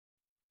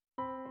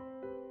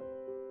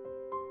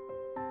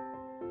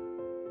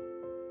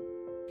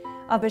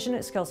Our vision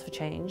at Skills for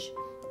Change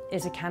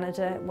is a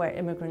Canada where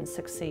immigrants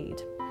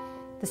succeed.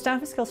 The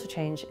staff at Skills for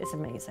Change is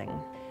amazing.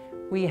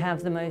 We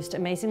have the most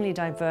amazingly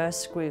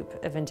diverse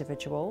group of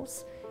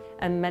individuals,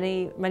 and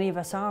many of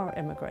us are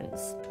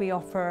immigrants. We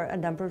offer a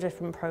number of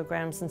different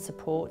programs and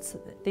supports.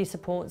 These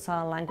supports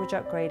are language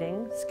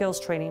upgrading, skills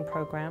training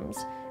programs,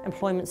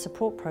 employment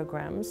support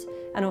programs,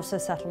 and also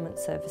settlement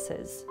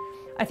services.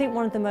 I think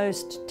one of the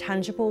most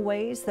tangible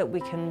ways that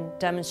we can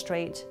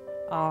demonstrate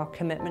our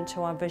commitment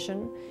to our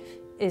vision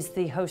is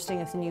the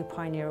hosting of the New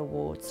Pioneer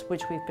Awards,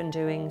 which we've been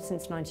doing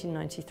since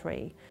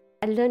 1993.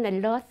 I learned a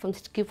lot from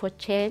Skills for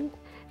Change,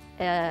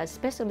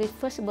 especially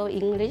first of all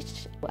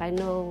English. I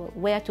know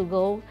where to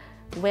go,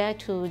 where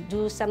to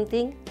do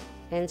something,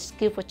 and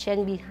Skills for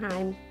Change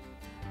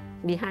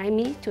behind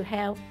me to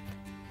help,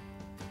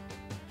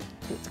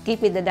 to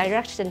give me the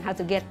direction how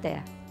to get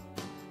there.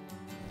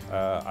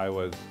 I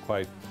was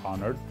quite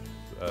honored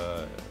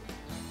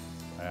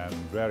and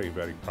very,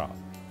 very proud.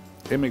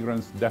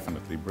 Immigrants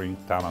definitely bring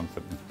talents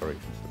and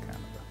inspirations to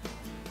Canada.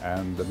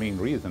 And the main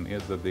reason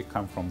is that they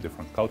come from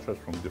different cultures,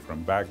 from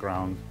different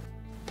backgrounds.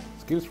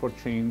 Skills for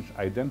Change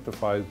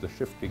identifies the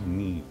shifting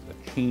needs,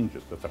 the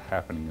changes that are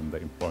happening in the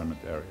employment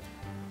area.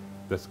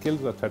 The skills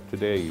that are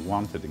today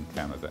wanted in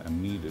Canada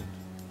and needed,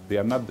 they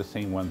are not the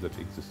same ones that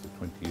existed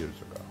 20 years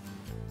ago.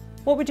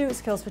 What we do at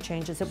Skills for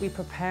Change is that we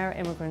prepare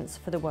immigrants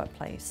for the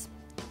workplace.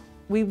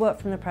 We work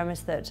from the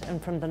premise that,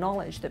 and from the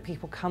knowledge that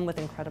people come with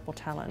incredible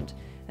talent.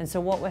 And so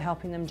what we're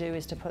helping them do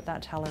is to put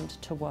that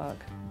talent to work.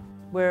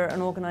 We're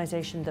an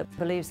organisation that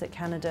believes that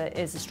Canada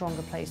is a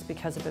stronger place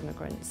because of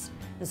immigrants.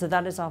 And so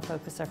that is our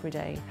focus every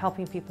day,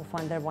 helping people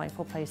find their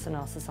rightful place in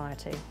our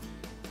society.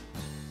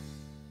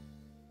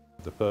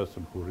 The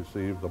person who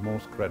received the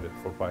most credit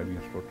for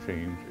Pioneers for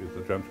Change is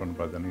a gentleman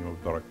by the name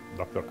of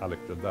Dr.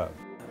 Alexjandro.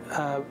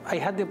 I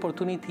had the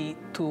opportunity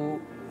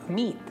to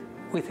meet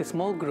with a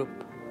small group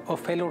of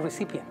fellow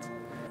recipients.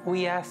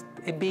 We asked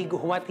a big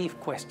what-if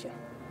question.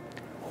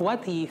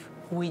 What if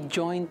we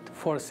joined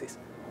forces?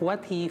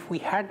 What if we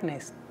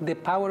harnessed the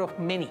power of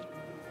many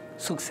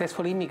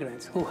successful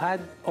immigrants who had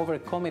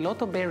overcome a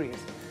lot of barriers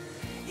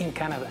in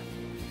Canada?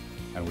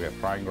 And we are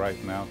trying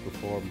right now to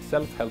form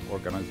self-help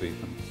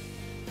organizations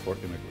for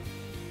immigrants,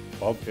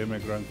 of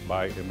immigrants,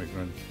 by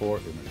immigrants, for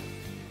immigrants,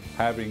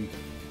 having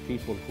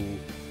people who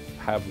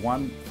have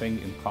one thing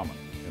in common,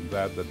 and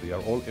that they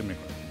are all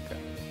immigrants in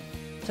Canada.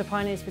 So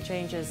Pioneers for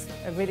Change is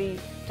a really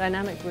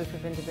dynamic group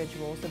of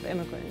individuals, of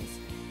immigrants,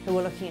 who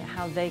are looking at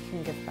how they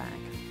can give back.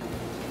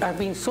 I've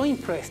been so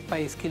impressed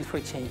by Skills for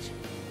Change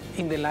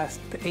in the last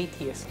 8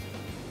 years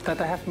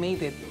that I have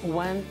made it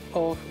one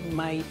of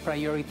my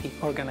priority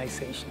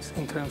organizations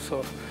in terms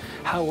of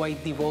how I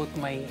devote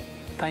my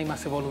time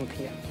as a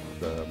volunteer.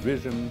 The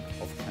vision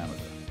of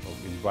Canada,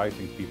 of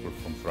inviting people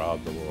from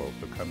throughout the world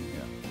to come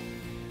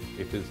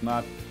here, it is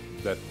not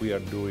that we are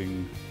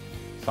doing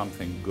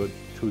something good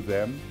to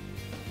them.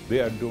 They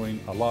are doing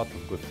a lot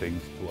of good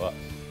things to us.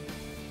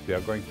 They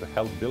are going to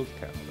help build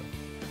Canada.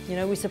 You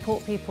know, we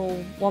support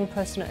people one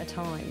person at a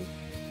time,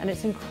 and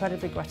it's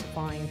incredibly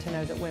gratifying to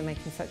know that we're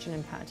making such an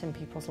impact in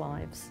people's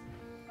lives.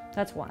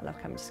 That's why I love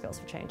coming to Skills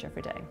for Change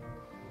every day.